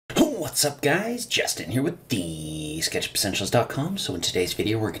What's up guys, Justin here with TheSketchUpEssentials.com. So in today's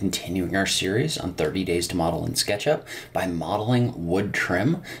video we're continuing our series on 30 days to model in SketchUp by modeling wood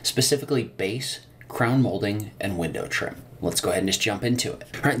trim, specifically base, crown molding, and window trim. Let's go ahead and just jump into it.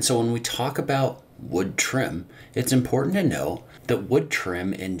 All right, and so when we talk about wood trim, it's important to know that wood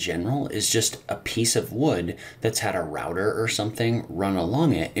trim in general is just a piece of wood that's had a router or something run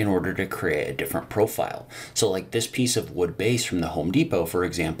along it in order to create a different profile. So like this piece of wood base from the Home Depot, for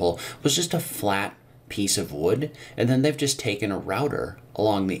example, was just a flat piece of wood, and then they've just taken a router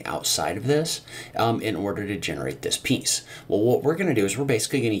along the outside of this in order to generate this piece. Well, what we're going to do is we're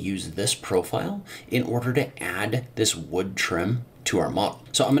basically going to use this profile in order to add this wood trim to our model.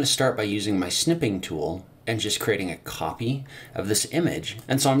 So I'm going to start by using my snipping tool and just creating a copy of this image.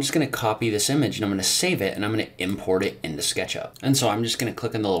 And so I'm just going to copy this image and I'm going to save it and I'm going to import it into SketchUp. And so I'm just going to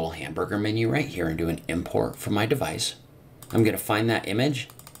click on the little hamburger menu right here and do an import from my device. I'm going to find that image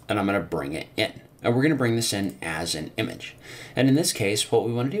and I'm going to bring it in. And we're going to bring this in as an image. And in this case, what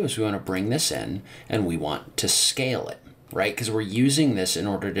we want to do is we want to bring this in and we want to scale it, right? Because we're using this in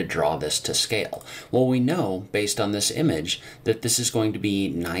order to draw this to scale. Well, we know based on this image that this is going to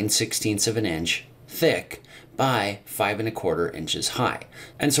be 9/16 of an inch thick by 5 1/4 inches high.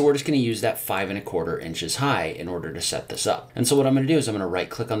 And so we're just going to use that 5 1/4 inches high in order to set this up. And so what I'm going to do is I'm going to right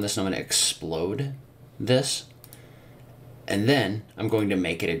click on this and I'm going to explode this. And then I'm going to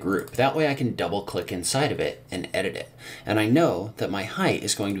make it a group. That way I can double click inside of it and edit it. And I know that my height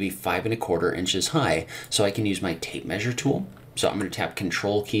is going to be 5 1/4 inches high, so I can use my tape measure tool. So I'm going to tap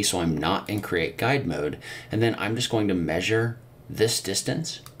Control key so I'm not in create guide mode. And then I'm just going to measure this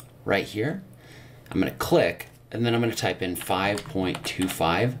distance right here. I'm going to click and then I'm going to type in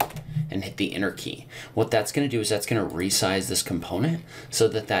 5.25 and hit the enter key. What that's going to do is that's going to resize this component so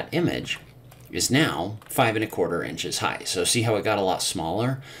that that image is now 5 1/4 inches high. So see how it got a lot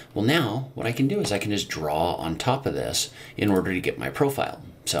smaller? Well, now what I can do is I can just draw on top of this in order to get my profile.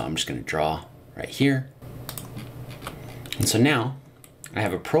 So I'm just going to draw right here. And so now I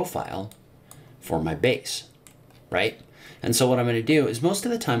have a profile for my base, right? And so what I'm going to do is most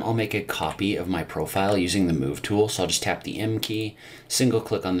of the time I'll make a copy of my profile using the move tool. So I'll just tap the M key, single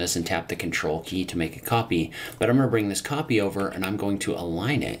click on this and tap the Control key to make a copy. But I'm going to bring this copy over and I'm going to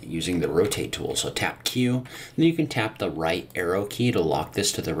align it using the rotate tool. So tap Q, then you can tap the right arrow key to lock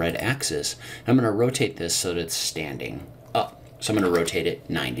this to the red axis. I'm going to rotate this so that it's standing up. So I'm going to rotate it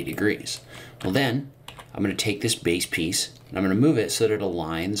 90 degrees. Well then, I'm going to take this base piece and I'm going to move it so that it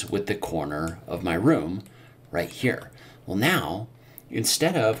aligns with the corner of my room right here. Well now,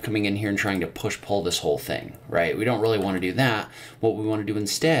 instead of coming in here and trying to push-pull this whole thing, right? We don't really want to do that. What we want to do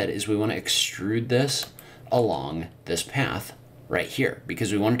instead is we want to extrude this along this path right here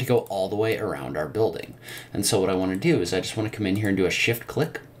because we want it to go all the way around our building. And so what I want to do is I just want to come in here and do a shift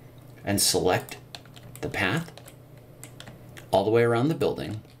click and select the path all the way around the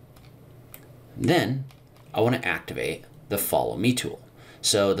building. Then I want to activate the Follow Me tool.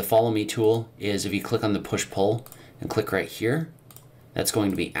 So the Follow Me tool is if you click on the push-pull and click right here, that's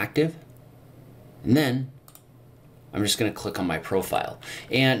going to be active. And then I'm just going to click on my profile.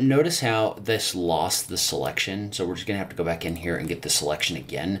 And notice how this lost the selection. So we're just going to have to go back in here and get the selection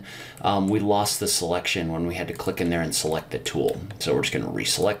again. We lost the selection when we had to click in there and select the tool. So we're just going to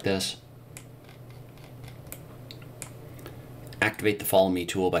reselect this. Activate the Follow Me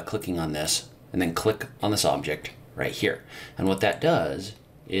tool by clicking on this and then click on this object right here. And what that does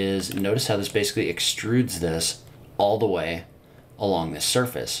is notice how this basically extrudes this all the way along this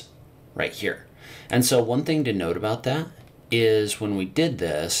surface right here. And so one thing to note about that is when we did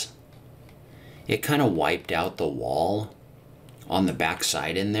this, it kind of wiped out the wall on the back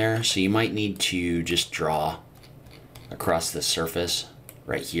side in there. So you might need to just draw across the surface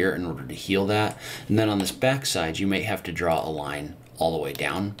right here in order to heal that. And then on this back side, you may have to draw a line all the way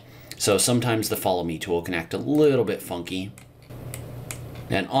down. So sometimes the Follow Me tool can act a little bit funky.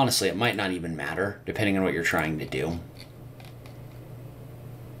 And honestly, it might not even matter depending on what you're trying to do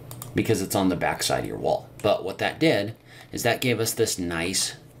because it's on the back side of your wall. But what that did is that gave us this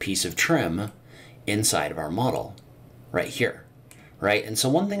nice piece of trim inside of our model right here, right? And so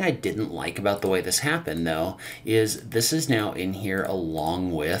one thing I didn't like about the way this happened though is this is now in here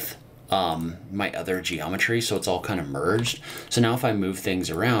along with my other geometry, so it's all kind of merged. So now if I move things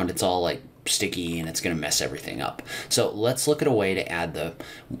around, it's all like sticky and it's going to mess everything up. So let's look at a way to add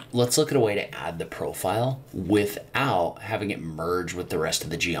the profile without having it merge with the rest of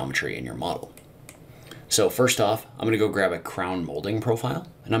the geometry in your model. So first off, I'm going to go grab a crown molding profile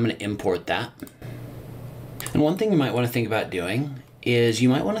and I'm going to import that. And one thing you might want to think about doing is you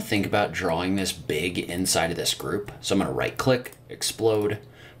might want to think about drawing this big inside of this group. So I'm going to right click, explode,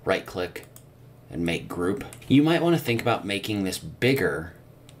 right click, and make group. You might want to think about making this bigger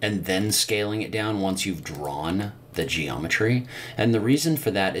and then scaling it down once you've drawn the geometry. And the reason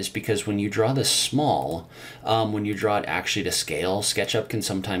for that is because when you draw this small, when you draw it actually to scale, SketchUp can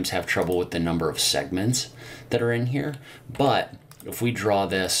sometimes have trouble with the number of segments that are in here. But if we draw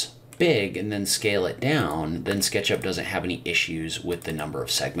this big and then scale it down, then SketchUp doesn't have any issues with the number of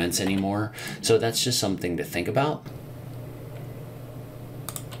segments anymore. So that's just something to think about.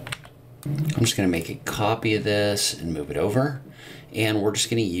 I'm just going to make a copy of this and move it over. And we're just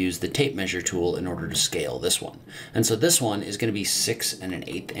going to use the tape measure tool in order to scale this one. And so this one is going to be 6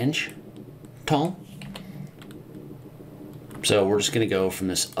 1/8 inch tall. So we're just going to go from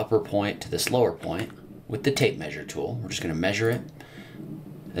this upper point to this lower point with the tape measure tool. We're just going to measure it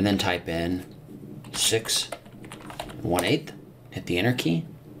and then type in 6 1/8, hit the enter key.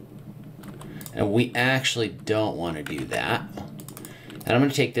 And we actually don't want to do that. And I'm going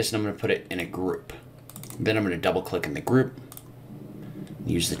to take this and I'm going to put it in a group. Then I'm going to double click in the group,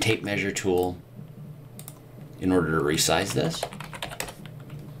 use the tape measure tool in order to resize this,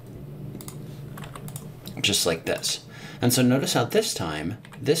 just like this. And so notice how this time,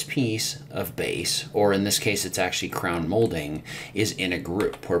 this piece of base, or in this case it's actually crown molding, is in a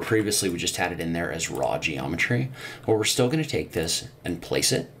group, where previously we just had it in there as raw geometry. Well, we're still going to take this and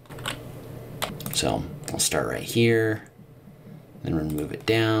place it. So I'll start right here, then we're going to move it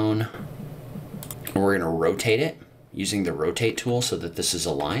down, and we're going to rotate it using the rotate tool so that this is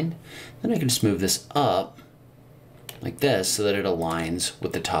aligned. Then I can just move this up like this so that it aligns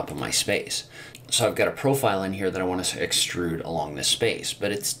with the top of my space. So I've got a profile in here that I want to extrude along this space,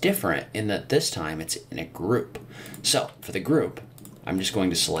 but it's different in that this time it's in a group. So for the group, I'm just going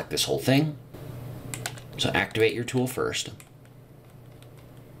to select this whole thing. So activate your tool first.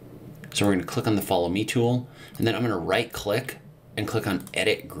 So we're going to click on the follow me tool, and then I'm going to right click and click on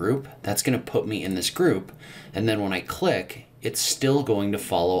edit group. That's going to put me in this group. And then when I click, it's still going to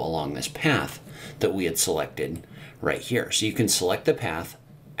follow along this path that we had selected right here. So you can select the path,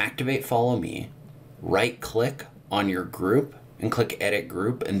 activate follow me, right click on your group and click edit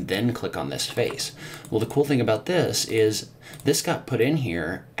group, and then click on this face. Well, the cool thing about this is this got put in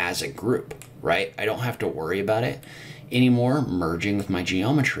here as a group, right? I don't have to worry about it anymore merging with my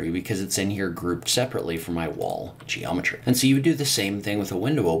geometry because it's in here grouped separately from my wall geometry. And so you would do the same thing with a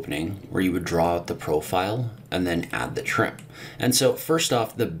window opening where you would draw out the profile and then add the trim. And so first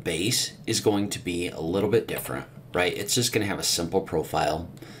off, the base is going to be a little bit different, right? It's just going to have a simple profile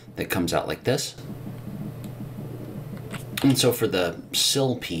that comes out like this. And so for the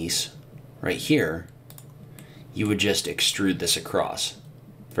sill piece right here, you would just extrude this across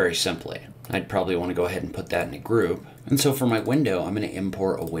very simply. I'd probably want to go ahead and put that in a group. And so for my window, I'm going to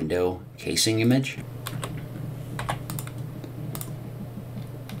import a window casing image.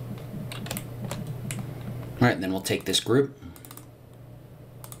 All right, and then we'll take this group.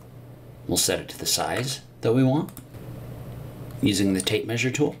 We'll set it to the size that we want using the tape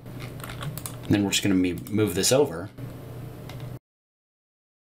measure tool. And then we're just going to move this over.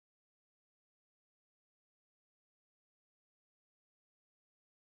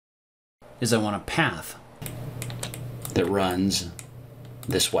 Is I want a path that runs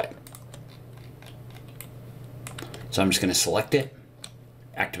this way. So I'm just going to select it,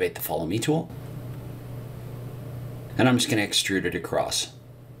 activate the follow me tool, and I'm just going to extrude it across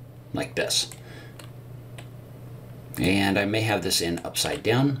like this. And I may have this in upside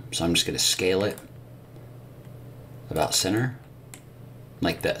down, so I'm just going to scale it about center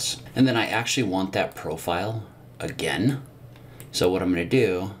like this. And then I actually want that profile again. So what I'm going to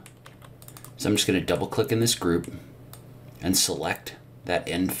do, so I'm just going to double click in this group and select that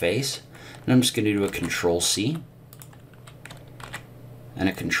end face. And I'm just going to do a Control C and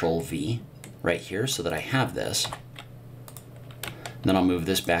a Control V right here so that I have this. And then I'll move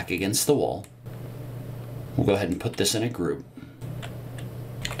this back against the wall. We'll go ahead and put this in a group.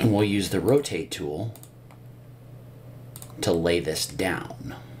 And we'll use the rotate tool to lay this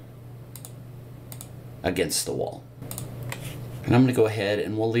down against the wall. And I'm going to go ahead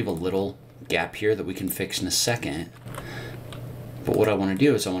and we'll leave a little gap here that we can fix in a second. But what I want to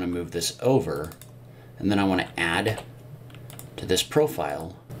do is I want to move this over, and then I want to add to this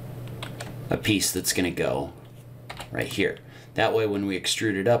profile a piece that's going to go right here. That way when we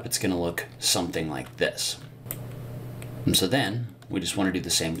extrude it up, it's going to look something like this. And so then we just want to do the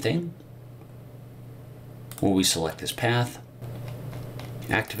same thing where we select this path,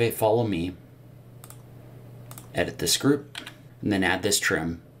 activate follow me, edit this group, and then add this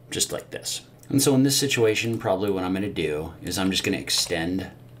trim just like this. And so in this situation, probably what I'm going to do is I'm just going to extend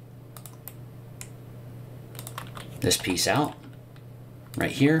this piece out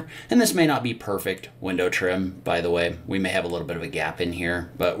right here. And this may not be perfect window trim, by the way. We may have a little bit of a gap in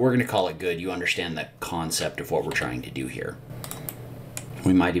here, but we're going to call it good. You understand the concept of what we're trying to do here.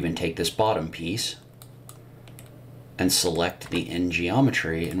 We might even take this bottom piece and select the end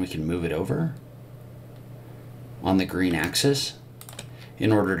geometry, and we can move it over on the green axis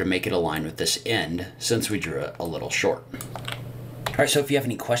in order to make it align with this end, since we drew it a little short. All right, so if you have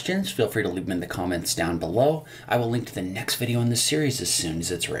any questions, feel free to leave them in the comments down below. I will link to the next video in this series as soon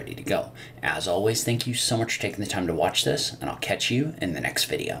as it's ready to go. As always, thank you so much for taking the time to watch this, and I'll catch you in the next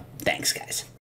video. Thanks, guys.